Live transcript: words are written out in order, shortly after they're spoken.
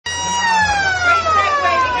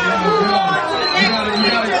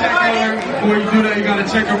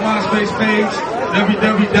gotta check her MySpace page,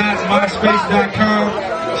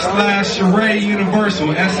 www.myspace.com/Sheree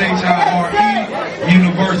Universal, SHIRE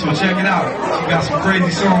Universal. Check it out. She got some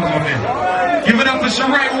crazy songs on there. Give it up for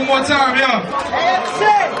Sheree one more time, y'all.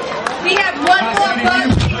 We have one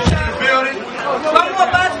more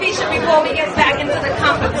buzz feature before we get back into the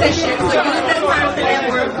competition. So use this time to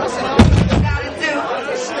network. What you gotta do.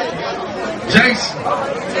 Jason.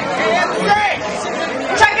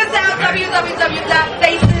 Check us out,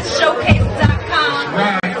 www.facesshowcase.com.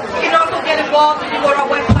 Right. You can also get involved when you go to our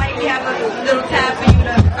website. We have a little tab for you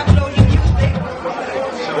to upload your music.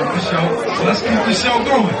 So let's keep the show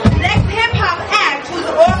going. Next hip-hop act, who's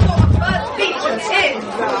also a buzz feature, is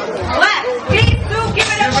Black. Please do give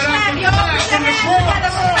it up for Black, y'all. Put your hands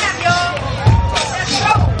together for Black, y'all. Let's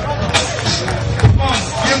go. Come on,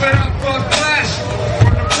 give it up for Black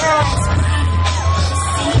from the Bronx.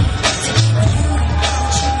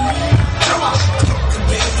 Come on.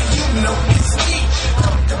 Baby, you know it's me.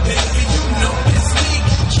 Baby, you know it's me.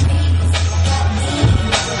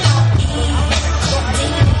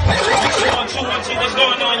 What's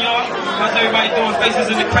going on, y'all? How's everybody doing? Faces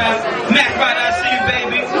in the crowd. Mac right, I see you,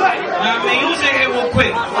 baby. You know what I mean? Who's in here real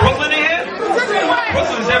quick? Brooklyn in here?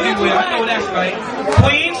 Brooklyn's everywhere. I know that's right.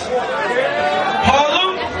 Queens?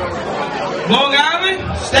 Harlem? Long Island?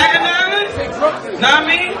 Staten Island? Know what I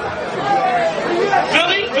mean?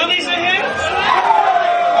 Philly? Philly's in here?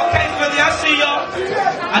 Okay, Philly, I see y'all.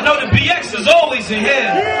 I know the BX is always in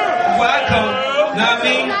here. Where I come. Know what I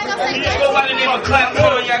mean? Go by the name of Clap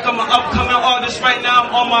Cognac. I'm an upcoming artist right now.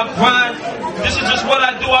 I'm on my grind. This is just what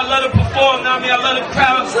I do. I love to perform. Know what I mean? I love the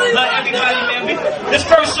crowd. Love everybody, man. This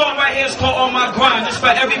first song right here is called On My Grind. Just for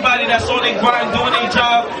everybody that's on their grind, doing their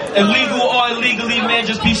job, illegal or illegally, man.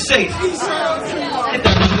 Just be safe. Hit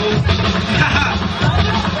that little.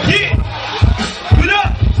 Yeah. What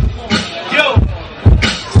up? Yo.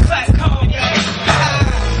 Clap Cognac.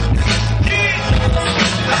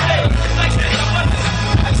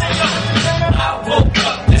 I woke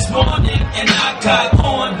up this morning and I got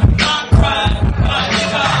on my grind, my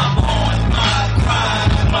nigga. I'm on my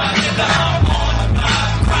grind, my nigga. I'm on my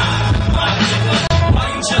grind, my nigga. Why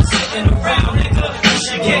you just sitting around, nigga? You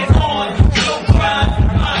should get on your grind,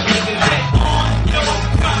 my nigga. Get on your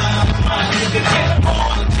grind, my nigga. Get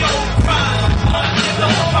on your grind, my nigga.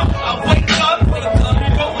 I wake up,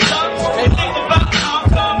 roll up, and think about how I'm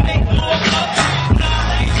gonna make more bucks. Nah, I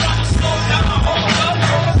ain't trying to slow down, hold up.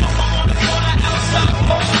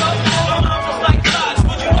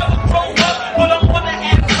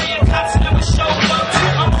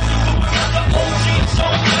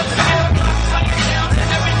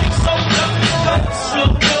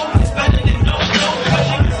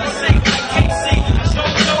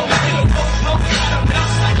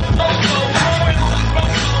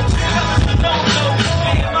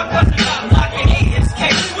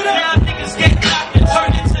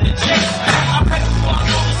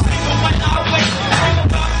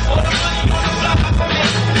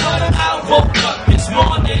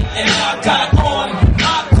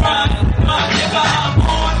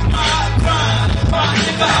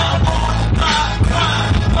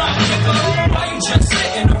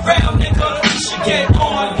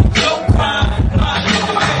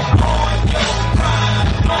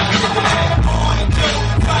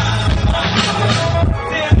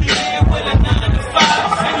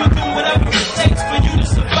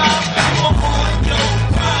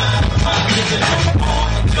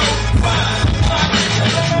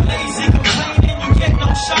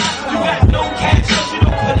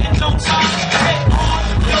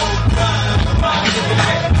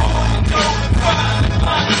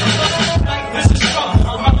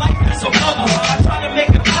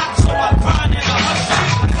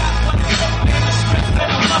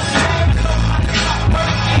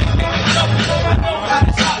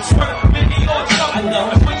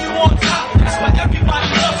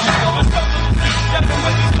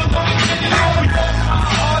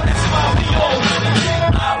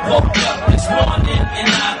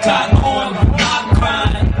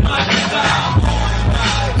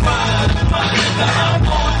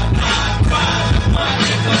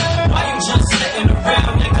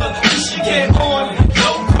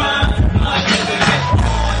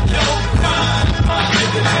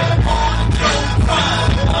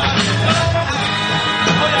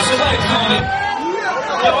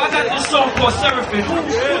 called Seraphim. Who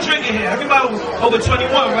drinking here? Everybody over 21,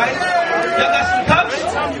 right? Y'all got some cups?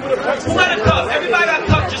 Who got a cup? Everybody got a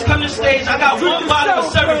cup. Just come to the stage. I got one bottle of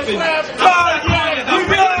Seraphim. I'm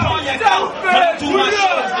bringing cognac out when I do my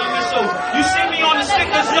shows, nigga. So you see me on the stick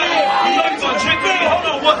or something, you know you're gonna drink with me. Hold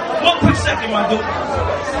on, one quick second, my dude.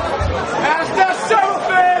 That's that Seraphim.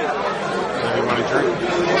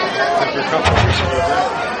 We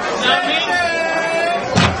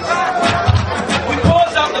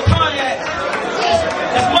pause out the cognac.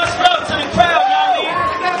 There's much love to the crowd, you know what I mean?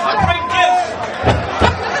 I bring gifts.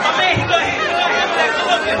 My man, he gonna handle that. Good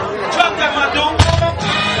looking. Drop that, my dude.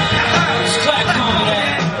 It's Black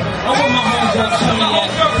Cognac. I'm with my homegirl Cognac.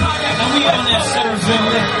 And we on that Serving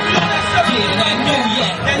liquor. Yeah, that new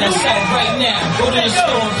yak. That's out right now. Go to the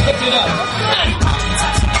store and pick it up.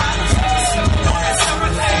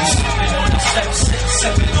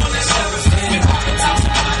 Sipping on that Serving.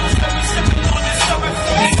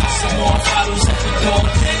 We got some more bottles at the door.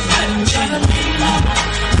 Let them tryna lean on them.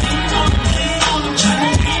 Lean on them, lean on them. Tryna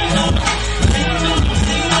lean on them. Lean on them,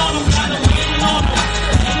 lean on them. Tryna lean on them.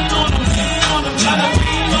 Lean on them, lean on them. Tryna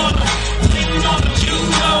lean on them. Lean on them, you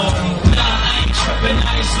know. Nah, I ain't tripping,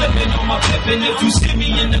 I ain't slipping on my pippin'. If you see me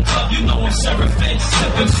in the club, you know I'm Serving.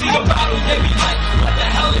 Sipping, see a bottle, they be like, what the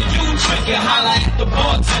hell are you drinking? Holla at the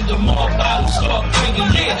bartender, more bottles start bringing.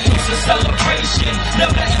 Yeah, it's a celebration,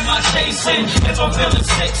 never am I chasing. If I'm feeling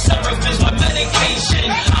sick, Serving's my medication.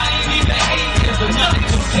 I ain't even hating, but nothing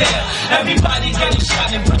compare. Everybody get a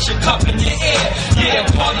shot and put your cup in the air. Yeah,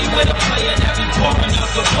 party with a player that be pouring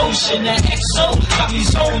out the potion. That XO got me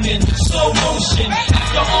zoning, slow motion.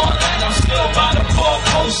 After all that, I'm still by the bar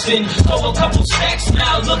posting. Throw a couple stacks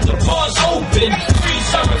now, look, the bar's open. Free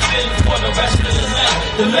Serving for the rest of the night.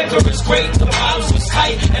 The liquor is great, the bottles is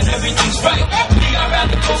tight, and everything's right. Me, I'd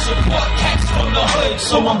rather go support cats from the hood,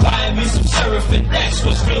 so I'm buying me some Serving. That's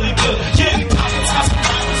what's really good. Yeah, we poppin' top of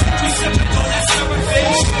bottles, we sippin' on that Serving.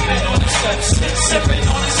 Sippin' on that Serving, sippin'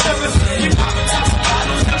 on that Serving. We poppin' top of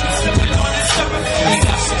bottles, we sippin' on that Serving. We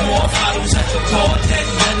got some more bottles at the bar, that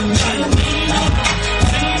let them tryna lean on them.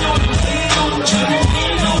 Lean on them, lean on them, tryna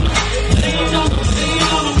lean on them. Lean on them,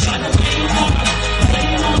 lean on them, tryna lean on them.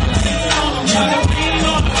 Lean on them, lean on them, tryna lean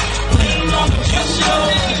on them. Lean on them, just show.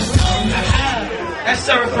 That's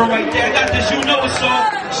Serving right there. I got this, you know it song.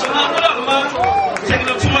 Shalom, what up, man? Taking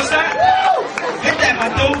up too much time? Hit that, my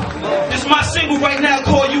dude. This is my single right now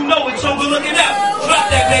called You Know It, so go look it up. Drop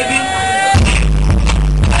that, baby.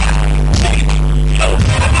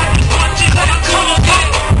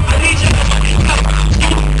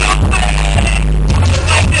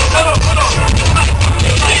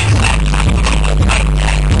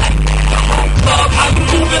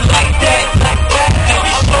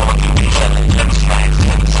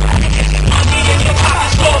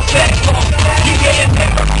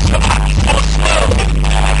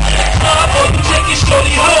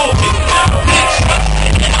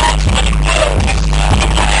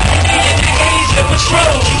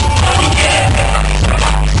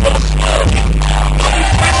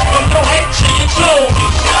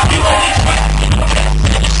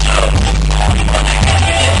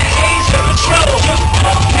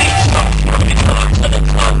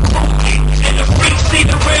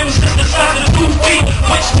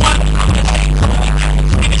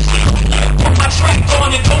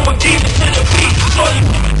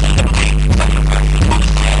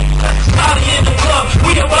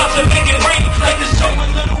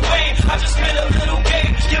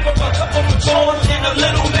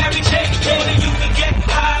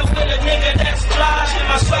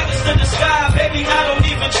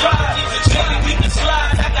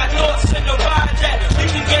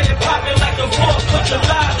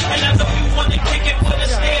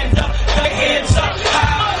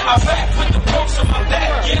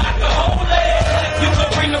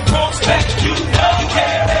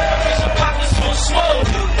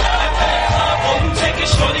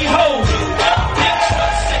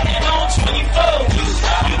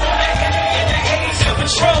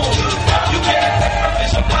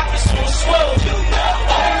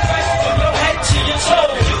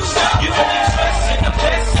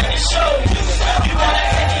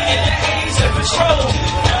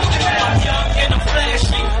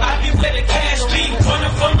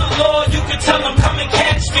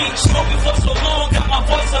 Smoking for so long.